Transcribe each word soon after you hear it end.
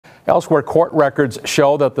Elsewhere, court records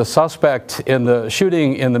show that the suspect in the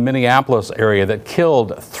shooting in the Minneapolis area that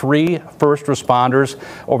killed 3 first responders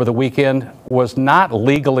over the weekend was not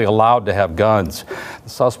legally allowed to have guns. The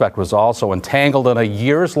suspect was also entangled in a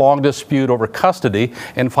years-long dispute over custody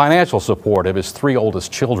and financial support of his 3 oldest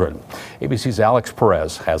children. ABC's Alex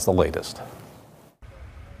Perez has the latest.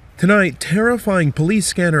 Tonight, terrifying police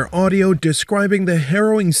scanner audio describing the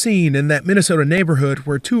harrowing scene in that Minnesota neighborhood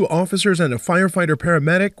where 2 officers and a firefighter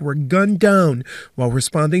paramedic were gunned down while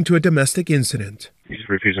responding to a domestic incident. He's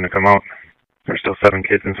refusing to come out. There's still 7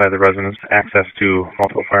 kids inside the residence, access to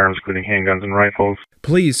multiple firearms, including handguns and rifles.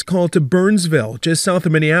 Police called to Burnsville, just south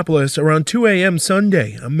of Minneapolis, around 2 a.m.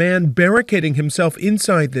 Sunday. A man barricading himself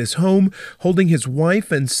inside this home, holding his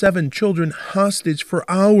wife and 7 children hostage for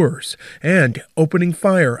hours, and opening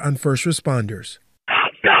fire on first responders.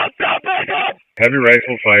 Heavy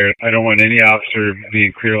rifle fire. I don't want any officer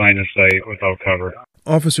being clear line of sight without cover.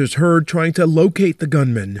 Officers heard trying to locate the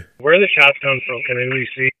gunman. Where are the shots coming from? Can anybody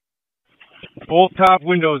see? Both top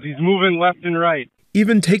windows. He's moving left and right.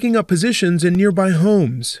 Even taking up positions in nearby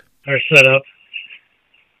homes. Are set up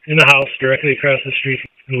in the house directly across the street,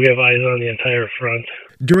 and we have eyes on the entire front.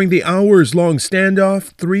 During the hours-long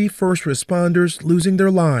standoff, 3 first responders losing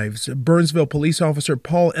their lives: Burnsville police officer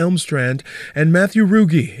Paul Elmstrand and Matthew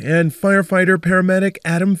Ruge, and firefighter paramedic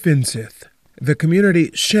Adam Finseth. The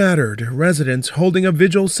community shattered, residents holding a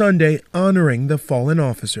vigil Sunday honoring the fallen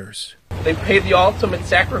officers. They paid the ultimate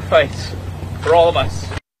sacrifice for all of us.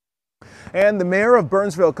 And the mayor of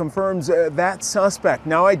Burnsville confirms that suspect,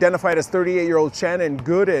 now identified as 38-year-old Shannon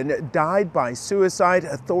Gooden, died by suicide.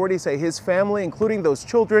 Authorities say his family, including those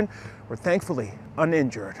children, were thankfully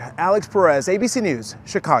uninjured. Alex Perez, ABC News,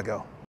 Chicago.